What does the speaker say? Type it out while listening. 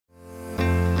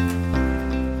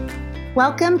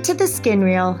Welcome to The Skin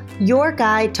Reel, your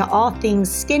guide to all things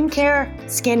skincare,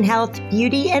 skin health,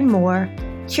 beauty, and more,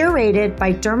 curated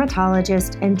by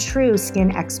dermatologists and true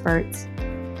skin experts.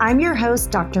 I'm your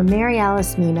host, Dr. Mary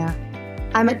Alice Mina.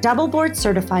 I'm a double board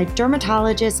certified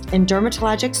dermatologist and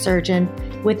dermatologic surgeon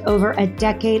with over a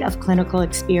decade of clinical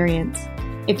experience.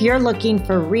 If you're looking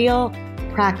for real,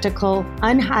 practical,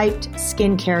 unhyped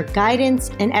skincare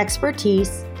guidance and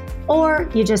expertise, or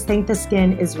you just think the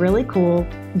skin is really cool,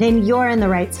 then you're in the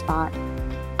right spot.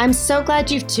 I'm so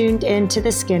glad you've tuned in to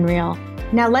The Skin Reel.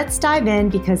 Now let's dive in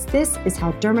because this is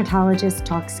how dermatologists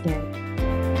talk skin.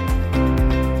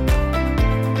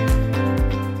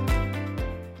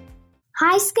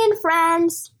 Hi, skin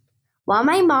friends! While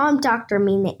my mom, Dr.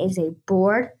 Mina, is a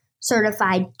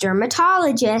board-certified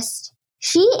dermatologist,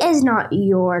 she is not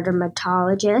your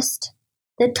dermatologist.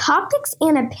 The topics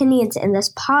and opinions in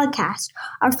this podcast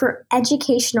are for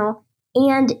educational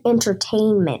and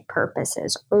entertainment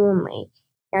purposes only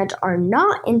and are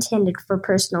not intended for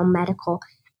personal medical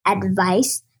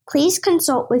advice. Please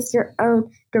consult with your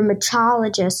own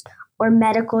dermatologist or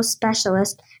medical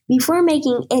specialist before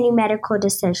making any medical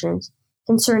decisions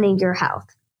concerning your health.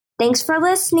 Thanks for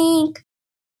listening.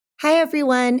 Hi,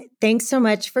 everyone. Thanks so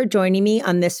much for joining me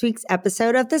on this week's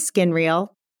episode of The Skin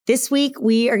Reel. This week,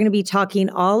 we are going to be talking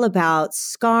all about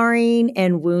scarring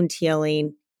and wound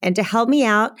healing. And to help me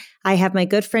out, I have my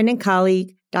good friend and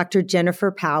colleague, Dr.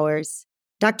 Jennifer Powers.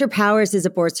 Dr. Powers is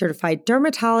a board-certified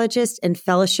dermatologist and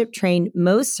fellowship-trained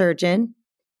Mohs surgeon.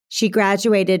 She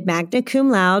graduated magna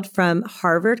cum laude from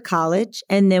Harvard College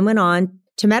and then went on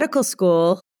to medical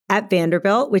school at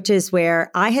Vanderbilt, which is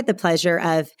where I had the pleasure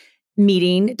of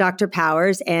meeting Dr.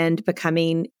 Powers and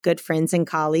becoming good friends and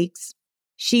colleagues.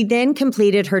 She then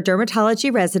completed her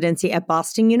dermatology residency at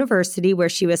Boston University, where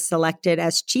she was selected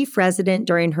as chief resident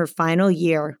during her final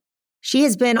year. She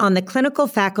has been on the clinical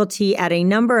faculty at a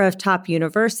number of top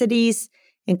universities,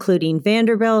 including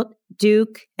Vanderbilt,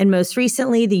 Duke, and most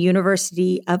recently, the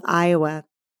University of Iowa.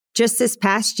 Just this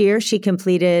past year, she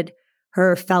completed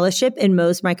her fellowship in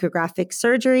Mohs micrographic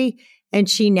surgery, and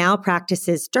she now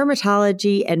practices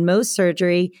dermatology and Mohs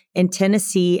surgery in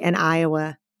Tennessee and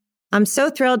Iowa. I'm so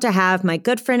thrilled to have my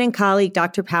good friend and colleague,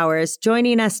 Dr. Powers,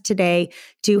 joining us today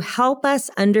to help us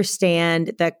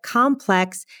understand the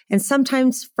complex and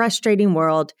sometimes frustrating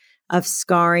world of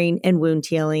scarring and wound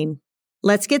healing.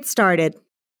 Let's get started.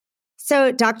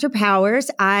 So, Dr. Powers,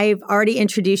 I've already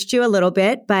introduced you a little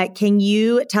bit, but can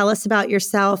you tell us about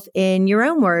yourself in your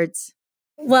own words?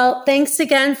 Well, thanks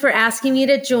again for asking me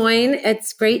to join.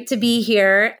 It's great to be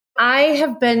here. I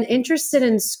have been interested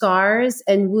in scars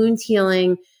and wound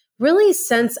healing really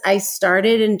since I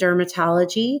started in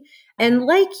dermatology. And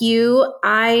like you,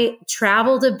 I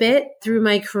traveled a bit through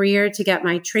my career to get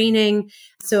my training.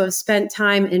 So I've spent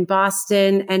time in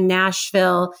Boston and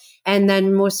Nashville, and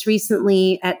then most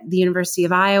recently at the University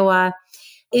of Iowa.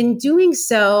 In doing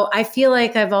so, I feel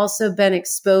like I've also been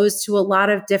exposed to a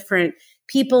lot of different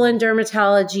people in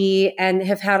dermatology and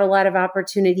have had a lot of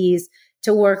opportunities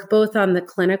to work both on the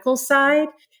clinical side,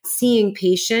 seeing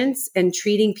patients and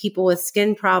treating people with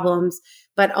skin problems,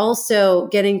 but also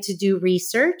getting to do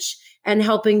research and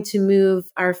helping to move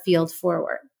our field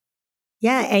forward.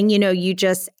 Yeah. And, you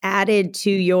just added to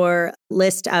your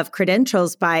list of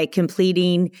credentials by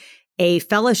completing a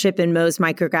fellowship in Mohs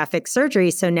micrographic surgery.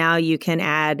 So now you can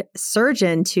add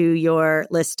surgeon to your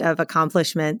list of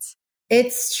accomplishments.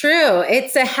 It's true.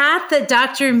 It's a hat that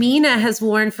Dr. Mina has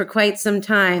worn for quite some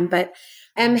time, but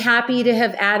I'm happy to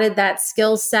have added that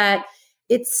skill set.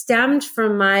 It stemmed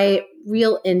from my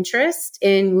real interest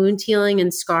in wound healing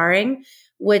and scarring,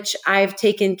 which I've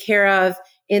taken care of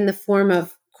in the form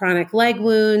of chronic leg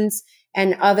wounds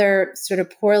and other sort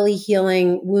of poorly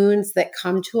healing wounds that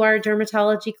come to our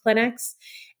dermatology clinics.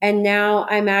 And now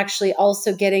I'm actually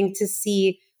also getting to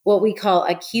see what we call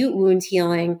acute wound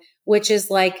healing, which is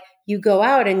like you go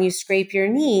out and you scrape your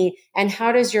knee, and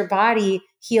how does your body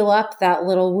heal up that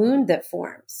little wound that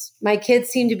forms? My kids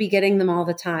seem to be getting them all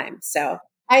the time. So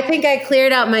I think I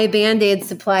cleared out my Band-Aid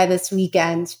supply this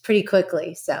weekend pretty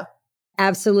quickly. So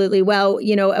Absolutely. Well,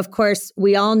 of course,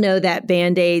 we all know that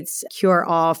Band-Aids cure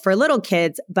all for little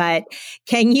kids, but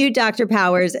can you, Dr.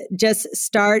 Powers, just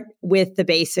start with the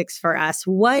basics for us?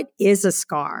 What is a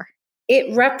scar?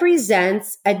 It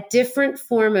represents a different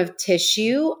form of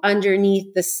tissue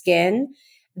underneath the skin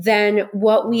than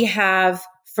what we have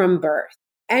from birth.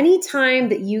 Anytime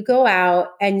that you go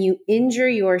out and you injure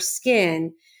your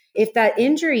skin, if that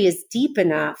injury is deep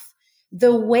enough,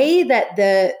 the way that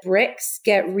the bricks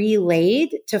get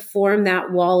relayed to form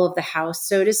that wall of the house,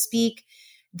 so to speak,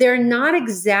 they're not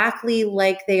exactly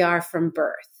like they are from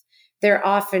birth. They're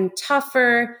often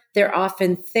tougher, they're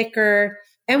often thicker.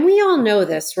 And we all know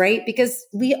this, right? Because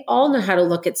we all know how to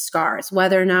look at scars,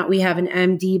 whether or not we have an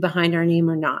MD behind our name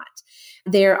or not.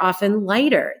 They're often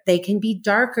lighter. They can be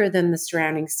darker than the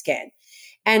surrounding skin.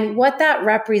 And what that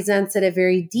represents at a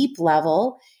very deep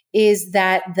level is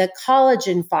that the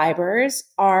collagen fibers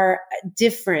are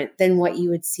different than what you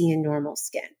would see in normal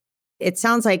skin. It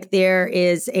sounds like there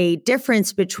is a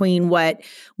difference between what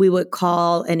we would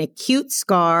call an acute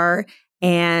scar,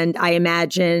 and I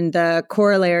imagine the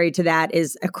corollary to that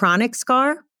is a chronic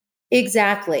scar.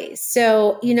 Exactly.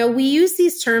 So, we use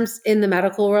these terms in the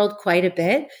medical world quite a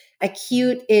bit.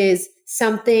 Acute is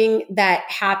something that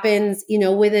happens,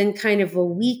 within kind of a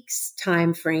week's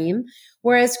time frame,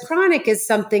 whereas chronic is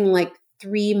something like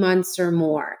 3 months or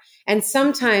more. And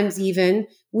sometimes even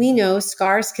we know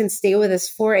scars can stay with us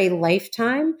for a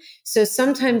lifetime. So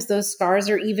sometimes those scars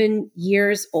are even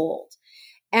years old.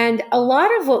 And a lot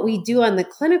of what we do on the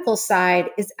clinical side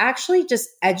is actually just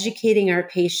educating our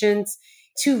patients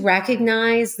to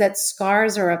recognize that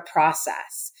scars are a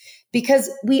process, because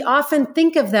we often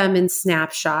think of them in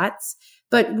snapshots,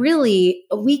 but really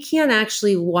we can't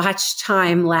actually watch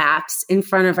time lapse in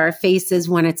front of our faces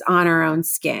when it's on our own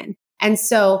skin. And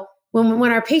so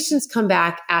when our patients come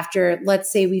back after,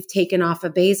 let's say we've taken off a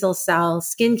basal cell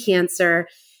skin cancer,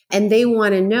 and they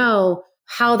want to know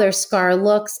how their scar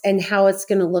looks and how it's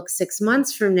going to look 6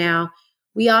 months from now,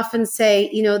 we often say,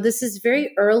 this is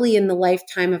very early in the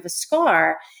lifetime of a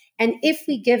scar. And if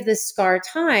we give this scar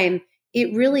time,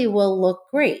 it really will look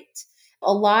great.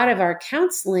 A lot of our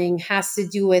counseling has to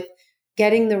do with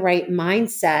getting the right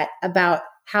mindset about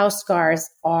how scars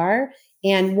are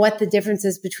and what the difference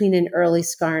is between an early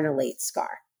scar and a late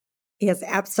scar. Yes,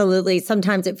 absolutely.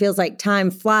 Sometimes it feels like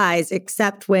time flies,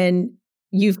 except when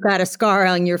you've got a scar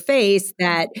on your face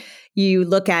that you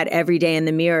look at every day in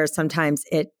the mirror. Sometimes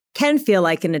it can feel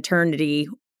like an eternity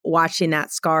watching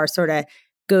that scar sort of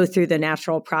go through the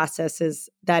natural processes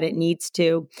that it needs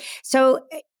to. So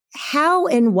how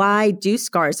and why do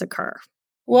scars occur?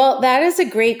 Well, that is a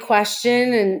great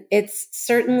question. And it's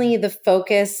certainly the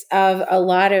focus of a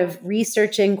lot of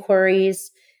research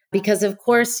inquiries, because of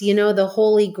course, the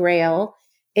holy grail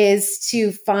is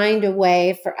to find a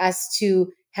way for us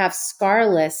to have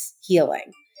scarless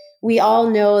healing. We all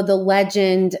know the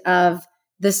legend of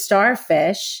the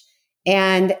starfish,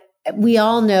 and we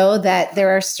all know that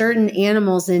there are certain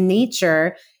animals in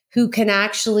nature who can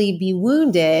actually be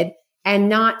wounded and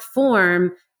not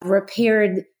form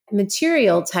repaired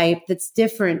material type that's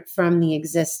different from the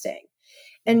existing.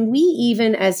 And we,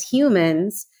 even as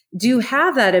humans, do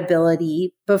have that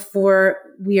ability before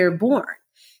we are born.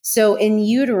 So in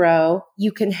utero,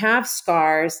 you can have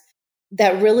scars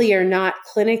that really are not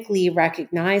clinically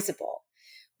recognizable.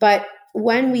 But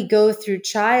when we go through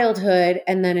childhood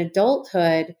and then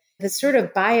adulthood, the sort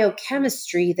of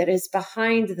biochemistry that is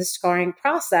behind the scarring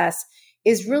process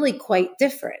is really quite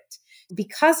different.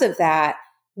 Because of that,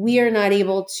 we are not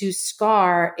able to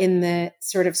scar in the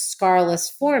sort of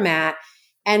scarless format.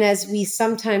 And as we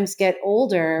sometimes get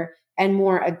older and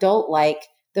more adult-like,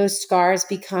 those scars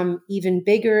become even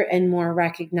bigger and more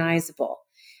recognizable,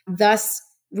 thus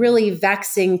really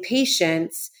vexing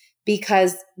patients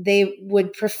because they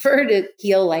would prefer to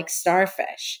heal like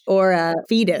starfish. Or a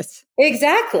fetus.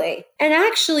 Exactly. And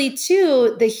actually,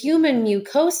 too, the human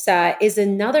mucosa is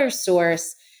another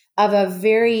source of a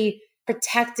very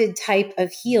protected type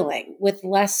of healing with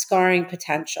less scarring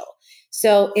potential.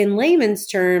 So in layman's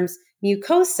terms,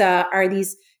 mucosa are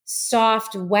these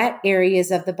soft, wet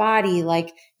areas of the body,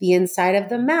 like the inside of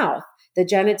the mouth, the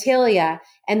genitalia,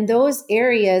 and those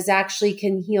areas actually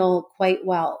can heal quite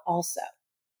well also.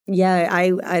 Yeah,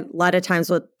 I a lot of times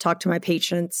will talk to my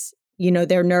patients,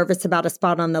 they're nervous about a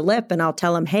spot on the lip, and I'll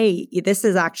tell them, hey, this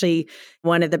is actually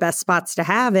one of the best spots to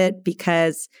have it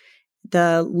because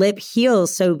the lip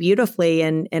heals so beautifully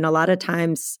and a lot of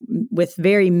times with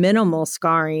very minimal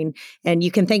scarring. And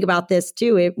you can think about this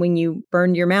too, when you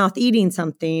burn your mouth eating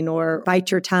something or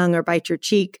bite your tongue or bite your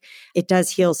cheek, it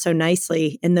does heal so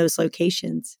nicely in those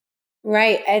locations.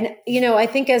 Right. And, I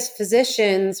think as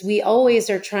physicians, we always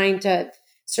are trying to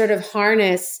sort of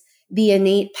harness the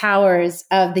innate powers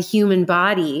of the human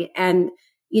body. And,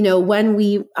 when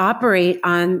we operate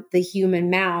on the human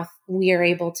mouth, we are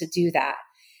able to do that.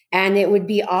 And it would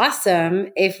be awesome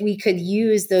if we could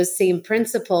use those same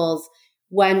principles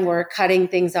when we're cutting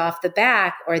things off the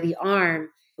back or the arm,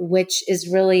 which is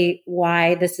really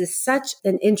why this is such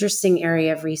an interesting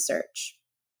area of research.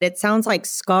 It sounds like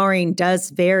scarring does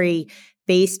vary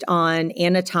based on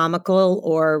anatomical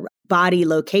or body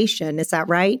location. Is that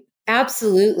right?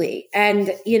 Absolutely.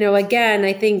 And, again,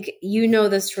 I think you know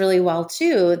this really well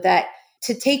too, that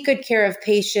to take good care of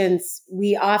patients,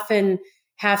 we often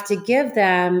have to give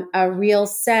them a real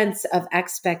sense of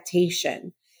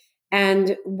expectation.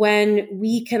 And when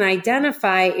we can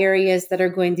identify areas that are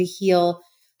going to heal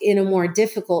in a more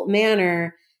difficult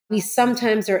manner, we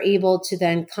sometimes are able to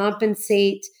then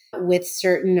compensate with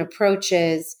certain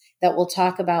approaches that we'll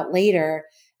talk about later,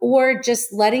 or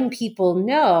just letting people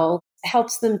know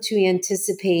helps them to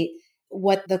anticipate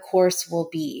what the course will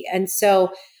be. And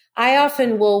so I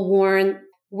often will warn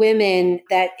women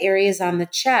that areas on the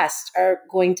chest are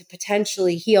going to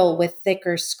potentially heal with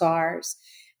thicker scars.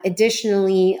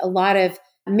 Additionally, a lot of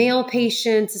male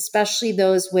patients, especially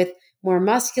those with more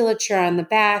musculature on the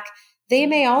back, they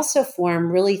may also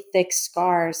form really thick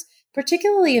scars,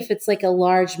 particularly if it's like a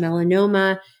large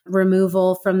melanoma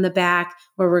removal from the back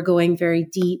where we're going very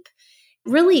deep.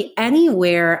 Really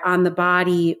anywhere on the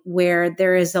body where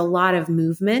there is a lot of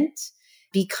movement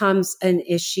becomes an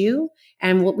issue.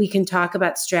 And what we can talk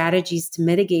about strategies to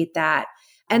mitigate that.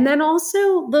 And then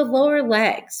also the lower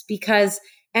legs, because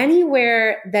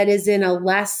anywhere that is in a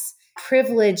less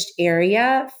privileged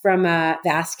area from a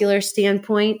vascular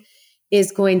standpoint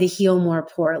is going to heal more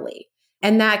poorly.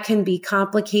 And that can be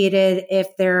complicated if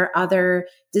there are other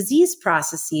disease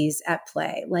processes at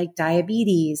play, like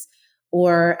diabetes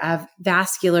or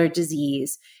vascular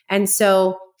disease. And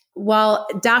so while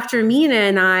Dr. Mina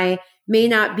and I may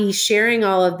not be sharing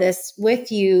all of this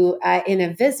with you in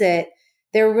a visit,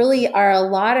 there really are a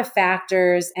lot of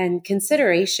factors and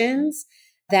considerations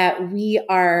that we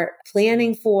are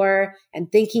planning for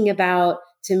and thinking about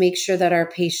to make sure that our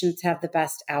patients have the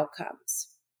best outcomes.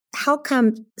 How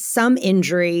come some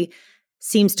injury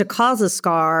seems to cause a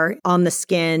scar on the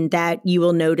skin that you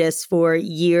will notice for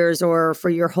years or for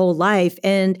your whole life,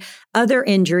 and other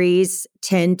injuries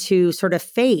tend to sort of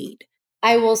fade?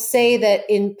 I will say that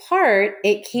in part,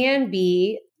 it can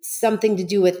be something to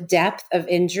do with depth of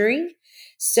injury.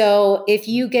 So if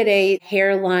you get a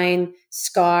hairline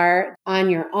scar on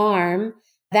your arm,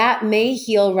 that may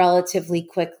heal relatively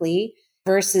quickly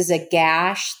versus a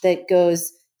gash that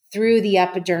goes through the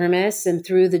epidermis and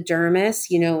through the dermis,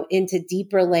 into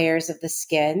deeper layers of the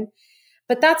skin.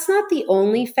 But that's not the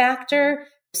only factor.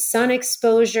 Sun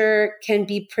exposure can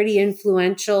be pretty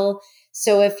influential.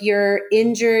 So if you're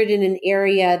injured in an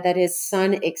area that is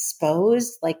sun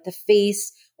exposed, like the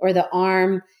face or the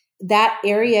arm, that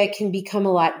area can become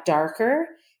a lot darker.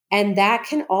 And that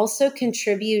can also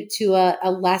contribute to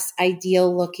a less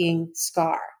ideal looking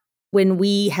scar. When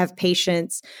we have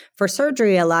patients for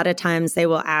surgery, a lot of times they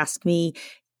will ask me,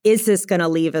 is this going to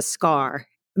leave a scar?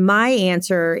 My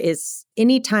answer is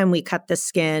anytime we cut the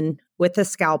skin with a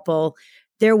scalpel,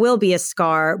 there will be a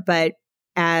scar. But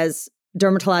as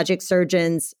dermatologic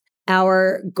surgeons,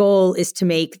 our goal is to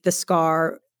make the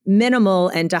scar minimal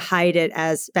and to hide it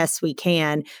as best we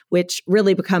can, which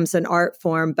really becomes an art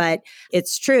form. But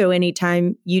it's true,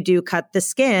 anytime you do cut the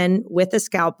skin with a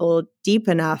scalpel deep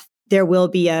enough, there will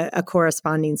be a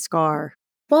corresponding scar.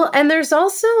 Well, and there's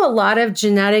also a lot of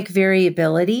genetic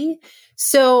variability.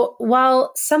 So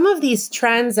while some of these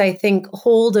trends, I think,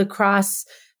 hold across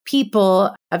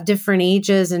people of different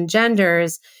ages and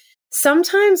genders,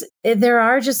 sometimes there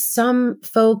are just some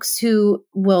folks who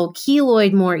will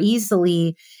keloid more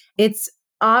easily. It's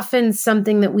often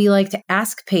something that we like to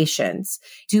ask patients.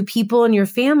 Do people in your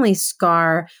family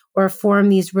scar or form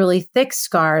these really thick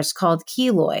scars called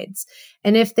keloids?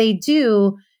 And if they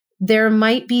do, there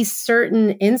might be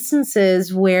certain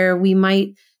instances where we might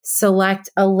select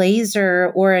a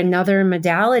laser or another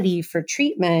modality for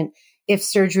treatment if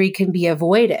surgery can be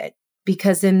avoided,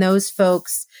 because in those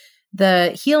folks,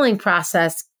 the healing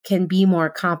process can be more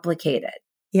complicated.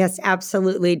 Yes,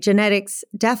 absolutely. Genetics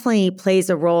definitely plays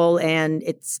a role, and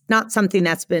it's not something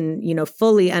that's been,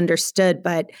 fully understood.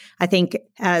 But I think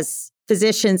as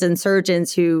physicians and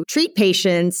surgeons who treat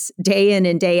patients day in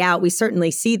and day out, we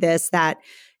certainly see this, that,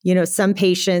 some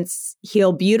patients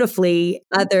heal beautifully,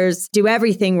 others do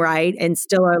everything right and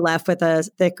still are left with a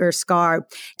thicker scar.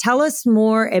 Tell us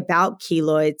more about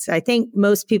keloids. I think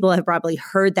most people have probably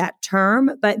heard that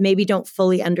term, but maybe don't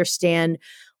fully understand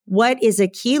what is a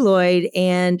keloid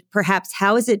and perhaps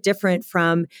how is it different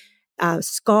from a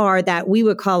scar that we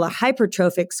would call a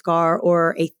hypertrophic scar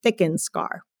or a thickened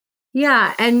scar.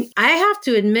 Yeah. And I have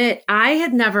to admit, I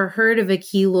had never heard of a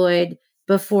keloid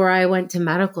before I went to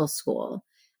medical school.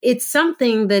 It's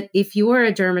something that if you are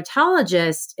a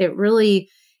dermatologist, it really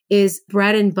is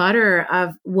bread and butter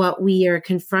of what we are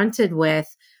confronted with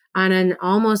on an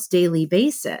almost daily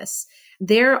basis.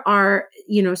 There are,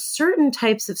 certain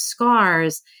types of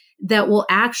scars that will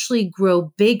actually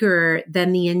grow bigger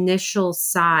than the initial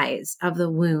size of the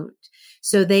wound.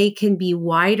 So they can be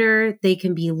wider, they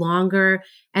can be longer,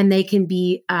 and they can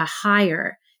be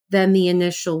higher than the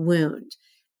initial wound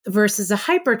versus a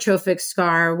hypertrophic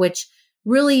scar, which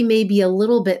really may be a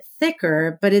little bit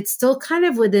thicker, but it's still kind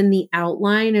of within the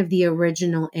outline of the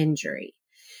original injury.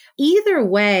 Either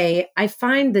way, I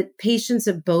find that patients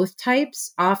of both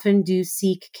types often do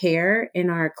seek care in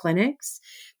our clinics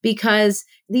because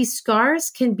these scars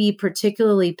can be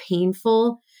particularly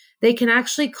painful. They can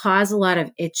actually cause a lot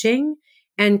of itching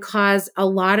and cause a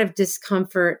lot of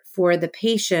discomfort for the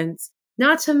patients,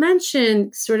 not to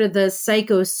mention sort of the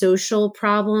psychosocial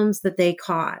problems that they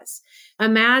cause.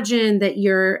 Imagine that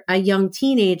you're a young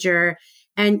teenager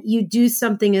and you do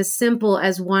something as simple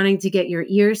as wanting to get your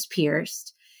ears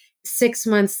pierced. 6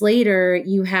 months later,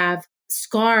 you have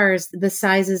scars the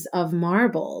sizes of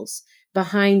marbles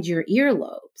behind your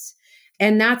earlobes.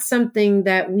 And that's something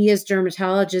that we as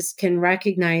dermatologists can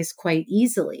recognize quite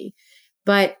easily.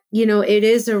 But, it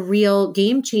is a real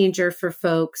game changer for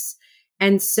folks.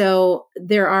 And so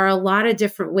there are a lot of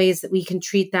different ways that we can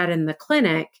treat that in the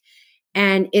clinic.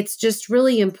 And it's just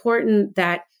really important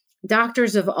that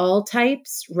doctors of all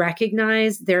types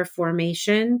recognize their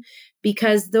formation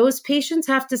because those patients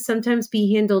have to sometimes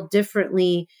be handled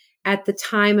differently at the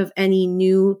time of any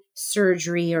new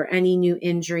surgery or any new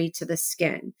injury to the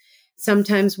skin.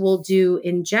 Sometimes we'll do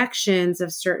injections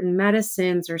of certain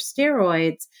medicines or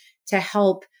steroids to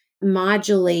help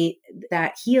modulate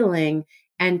that healing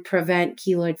and prevent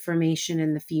keloid formation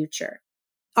in the future.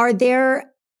 Are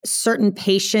there certain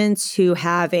patients who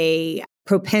have a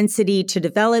propensity to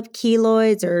develop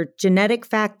keloids or genetic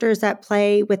factors at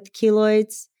play with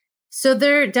keloids? So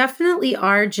there definitely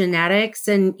are genetics,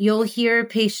 and you'll hear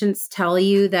patients tell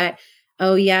you that,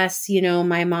 oh yes,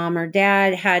 my mom or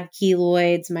dad had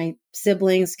keloids, my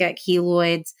siblings get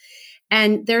keloids.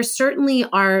 And there certainly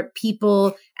are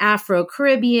people,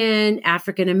 Afro-Caribbean,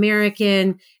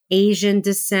 African-American, Asian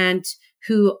descent,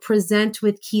 who present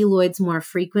with keloids more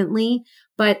frequently,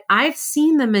 but I've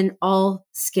seen them in all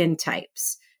skin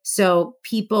types. So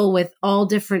people with all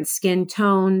different skin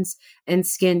tones and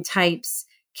skin types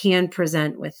can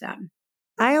present with them.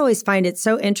 I always find it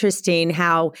so interesting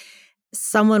how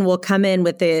someone will come in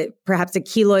with perhaps a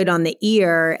keloid on the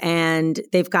ear and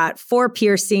they've got 4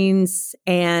 piercings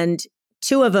and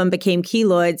 2 of them became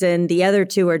keloids and the other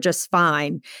 2 are just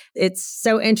fine. It's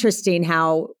so interesting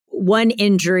how one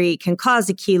injury can cause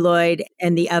a keloid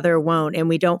and the other won't. And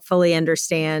we don't fully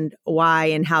understand why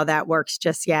and how that works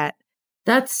just yet.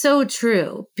 That's so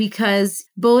true because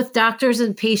both doctors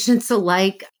and patients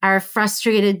alike are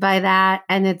frustrated by that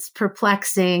and it's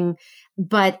perplexing.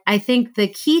 But I think the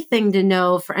key thing to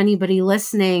know for anybody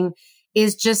listening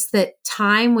is just that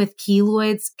time with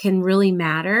keloids can really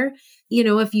matter.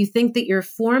 If you think that you're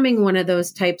forming one of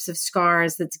those types of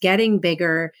scars that's getting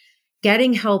bigger,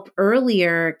 getting help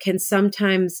earlier can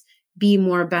sometimes be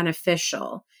more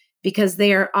beneficial because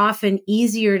they are often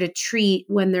easier to treat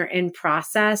when they're in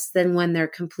process than when they're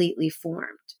completely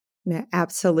formed. Yeah,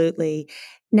 absolutely.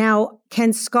 Now,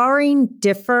 can scarring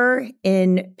differ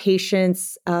in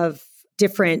patients of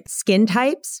different skin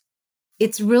types?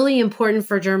 It's really important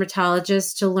for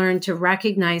dermatologists to learn to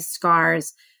recognize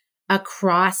scars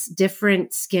across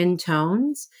different skin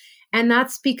tones. And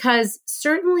that's because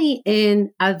certainly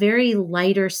in a very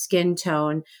lighter skin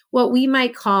tone, what we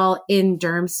might call in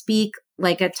derm speak,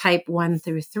 like a type 1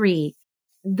 through 3,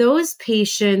 those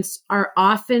patients are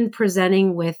often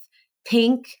presenting with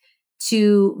pink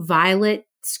to violet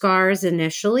scars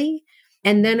initially.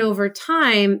 And then over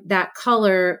time, that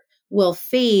color will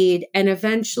fade and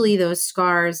eventually those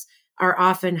scars are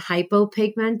often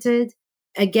hypopigmented.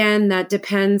 Again, that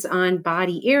depends on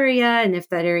body area and if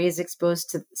that area is exposed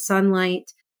to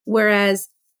sunlight. Whereas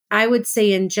I would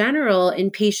say in general, in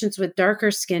patients with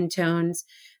darker skin tones,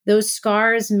 those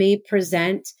scars may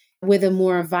present with a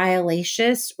more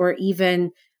violaceous or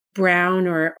even brown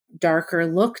or darker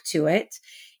look to it.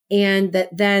 And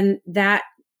that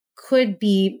could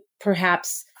be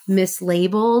perhaps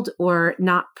mislabeled or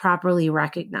not properly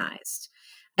recognized.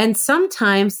 And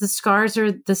sometimes the scars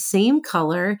are the same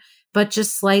color, but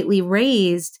just slightly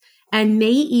raised and may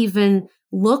even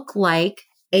look like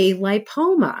a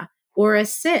lipoma or a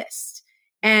cyst.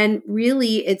 And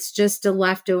really, it's just a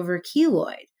leftover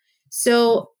keloid.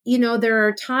 So, there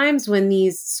are times when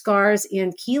these scars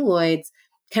and keloids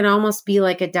can almost be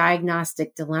like a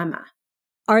diagnostic dilemma.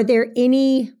 Are there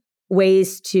any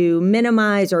ways to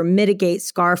minimize or mitigate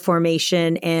scar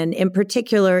formation? And in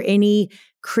particular, any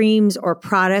creams or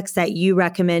products that you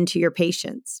recommend to your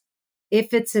patients?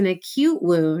 If it's an acute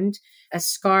wound, a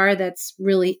scar that's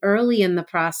really early in the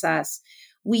process,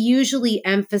 we usually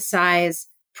emphasize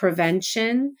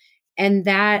prevention, and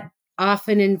that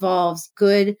often involves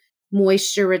good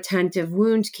moisture retentive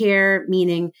wound care,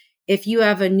 meaning if you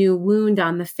have a new wound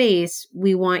on the face,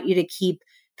 we want you to keep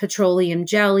petroleum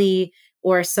jelly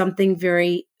or something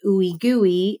very ooey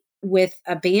gooey with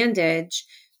a bandage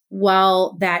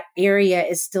while that area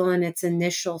is still in its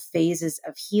initial phases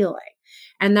of healing.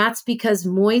 And that's because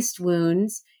moist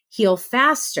wounds heal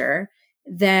faster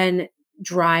than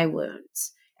dry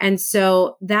wounds. And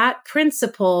so that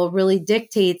principle really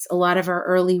dictates a lot of our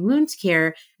early wound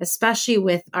care, especially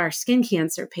with our skin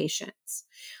cancer patients.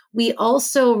 We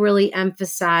also really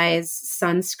emphasize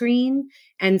sunscreen.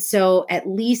 And so at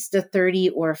least a 30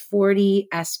 or 40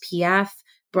 SPF,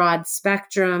 broad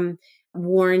spectrum,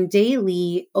 worn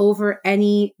daily over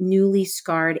any newly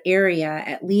scarred area,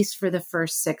 at least for the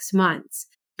first 6 months.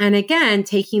 And again,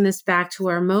 taking this back to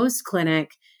our Mohs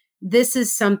clinic, this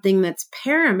is something that's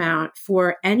paramount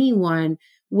for anyone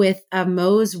with a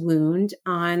Mohs wound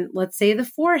on, let's say, the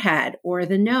forehead or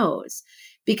the nose,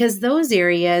 because those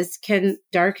areas can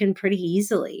darken pretty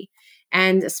easily.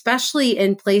 And especially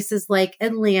in places like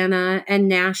Atlanta and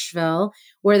Nashville,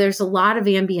 where there's a lot of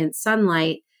ambient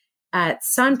sunlight,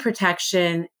 sun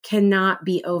protection cannot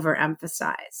be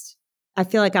overemphasized. I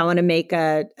feel like I want to make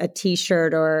a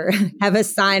t-shirt or have a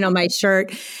sign on my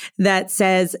shirt that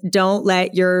says, don't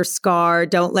let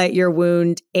your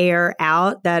wound air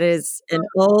out. That is an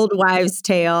old wives'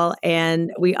 tale.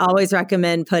 And we always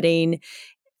recommend putting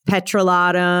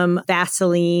petrolatum,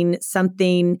 Vaseline,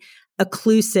 something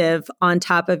occlusive on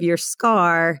top of your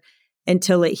scar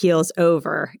until it heals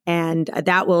over. And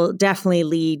that will definitely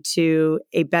lead to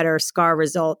a better scar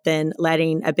result than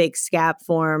letting a big scab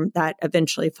form that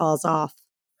eventually falls off.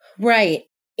 Right.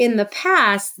 In the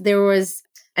past, there was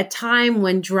a time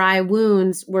when dry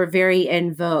wounds were very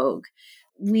in vogue.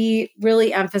 We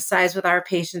really emphasize with our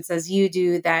patients, as you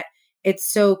do, that it's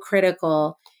so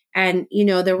critical. And,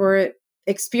 there were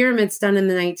experiments done in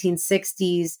the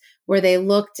 1960s where they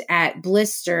looked at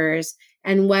blisters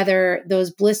and whether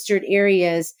those blistered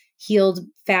areas healed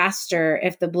faster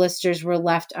if the blisters were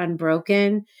left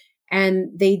unbroken. And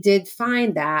they did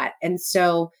find that. And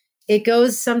so it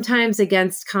goes sometimes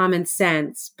against common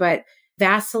sense, but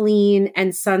Vaseline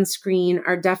and sunscreen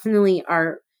are definitely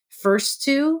our first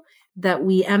two that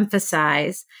we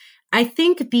emphasize. I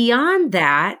think beyond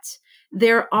that,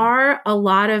 there are a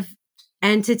lot of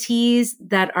entities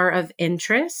that are of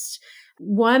interest.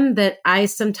 One that I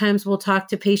sometimes will talk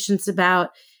to patients about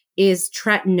is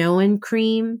tretinoin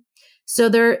cream. So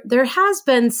there has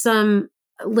been some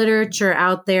literature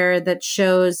out there that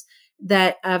shows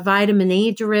that a vitamin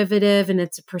A derivative, and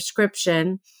it's a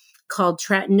prescription called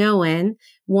tretinoin,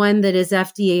 one that is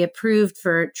FDA approved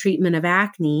for treatment of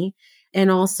acne and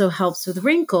also helps with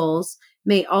wrinkles,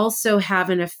 may also have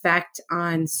an effect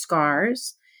on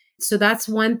scars. So that's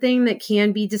one thing that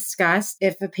can be discussed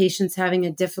if a patient's having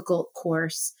a difficult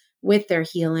course with their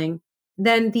healing.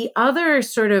 Then the other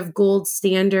sort of gold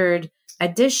standard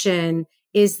addition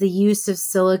is the use of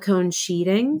silicone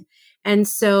sheeting. And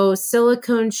so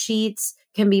silicone sheets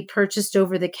can be purchased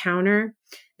over the counter.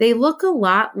 They look a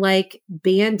lot like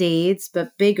Band-Aids,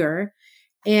 but bigger,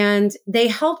 and they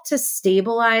help to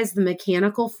stabilize the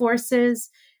mechanical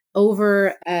forces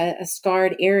over a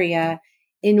scarred area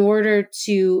in order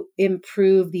to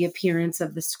improve the appearance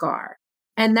of the scar.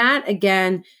 And that,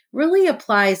 again, really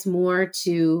applies more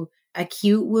to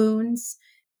acute wounds.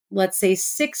 Let's say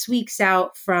 6 weeks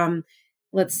out from,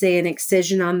 let's say, an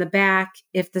excision on the back.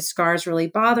 If the scar is really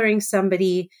bothering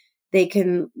somebody, they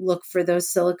can look for those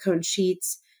silicone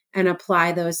sheets and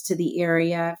apply those to the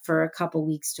area for a couple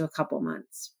weeks to a couple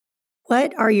months.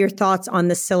 What are your thoughts on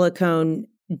the silicone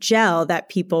gel that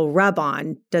people rub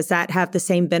on? Does that have the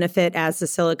same benefit as the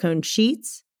silicone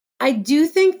sheets? I do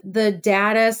think the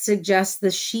data suggests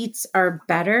the sheets are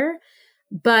better,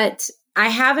 but I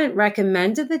haven't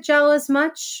recommended the gel as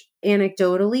much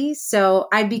anecdotally. So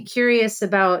I'd be curious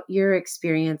about your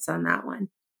experience on that one.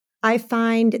 I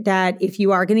find that if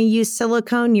you are going to use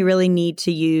silicone, you really need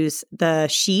to use the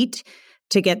sheet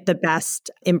to get the best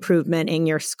improvement in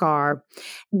your scar.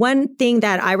 One thing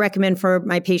that I recommend for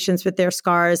my patients with their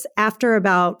scars, after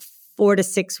about 4 to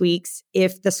 6 weeks,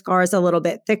 if the scar is a little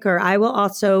bit thicker, I will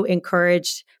also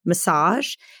encourage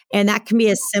massage. And that can be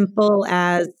as simple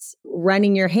as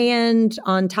running your hand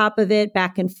on top of it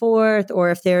back and forth, or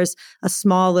if there's a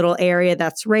small little area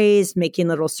that's raised, making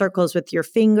little circles with your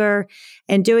finger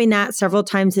and doing that several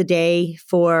times a day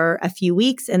for a few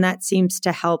weeks. And that seems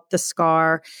to help the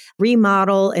scar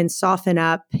remodel and soften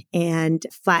up and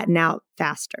flatten out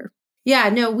faster. Yeah,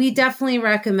 no, we definitely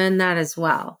recommend that as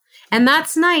well. And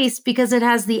that's nice because it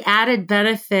has the added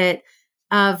benefit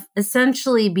of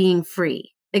essentially being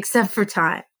free, except for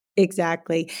time.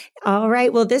 Exactly. All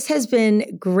right. Well, this has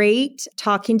been great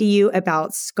talking to you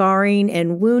about scarring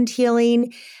and wound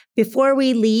healing. Before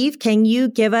we leave, can you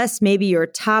give us maybe your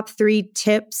top 3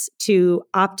 tips to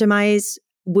optimize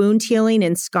wound healing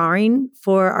and scarring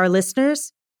for our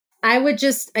listeners? I would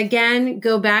just, again,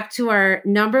 go back to our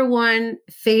number 1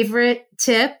 favorite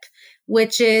tip,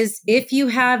 which is if you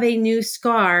have a new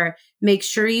scar, make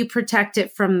sure you protect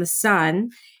it from the sun.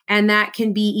 And that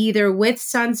can be either with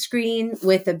sunscreen,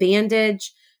 with a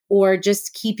bandage, or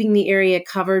just keeping the area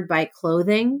covered by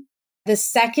clothing. The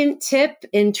second tip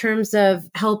in terms of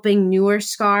helping newer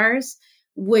scars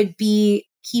would be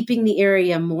keeping the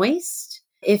area moist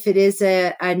if it is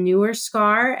a newer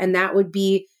scar, and that would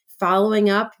be following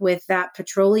up with that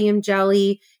petroleum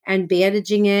jelly and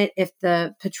bandaging it if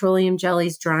the petroleum jelly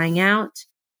is drying out.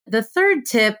 The third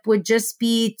tip would just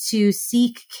be to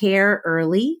seek care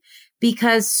early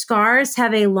because scars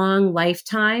have a long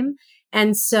lifetime.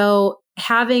 And so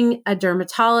having a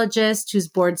dermatologist who's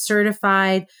board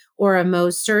certified or a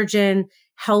Mohs surgeon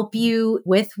help you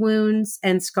with wounds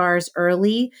and scars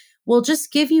early will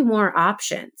just give you more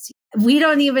options. We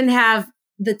don't even have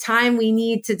the time we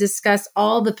need to discuss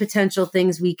all the potential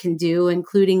things we can do,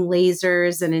 including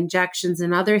lasers and injections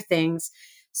and other things.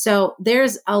 So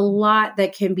there's a lot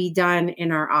that can be done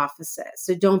in our offices.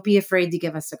 So don't be afraid to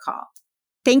give us a call.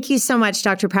 Thank you so much,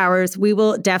 Dr. Powers. We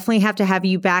will definitely have to have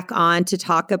you back on to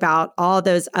talk about all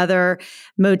those other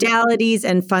modalities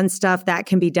and fun stuff that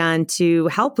can be done to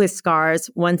help with scars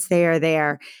once they are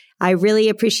there. I really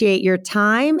appreciate your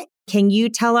time. Can you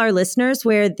tell our listeners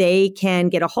where they can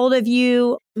get a hold of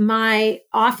you? My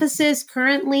offices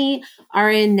currently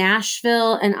are in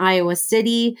Nashville and Iowa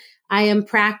City. I am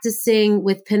practicing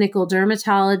with Pinnacle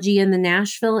Dermatology in the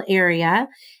Nashville area.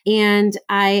 And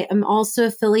I am also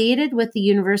affiliated with the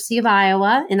University of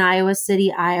Iowa in Iowa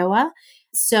City, Iowa.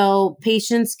 So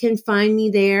patients can find me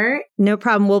there. No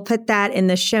problem. We'll put that in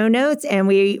the show notes. And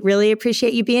we really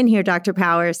appreciate you being here, Dr.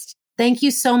 Powers. Thank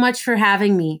you so much for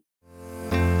having me.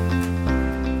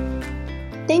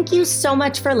 Thank you so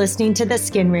much for listening to The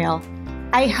Skin Reel.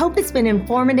 I hope it's been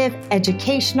informative,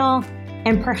 educational,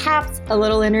 and perhaps a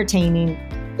little entertaining.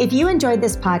 If you enjoyed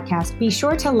this podcast, be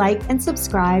sure to like and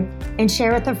subscribe and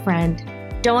share with a friend.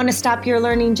 Don't want to stop your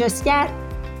learning just yet?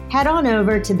 Head on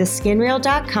over to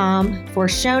theskinreel.com for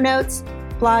show notes,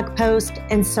 blog posts,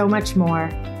 and so much more.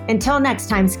 Until next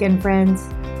time, skin friends.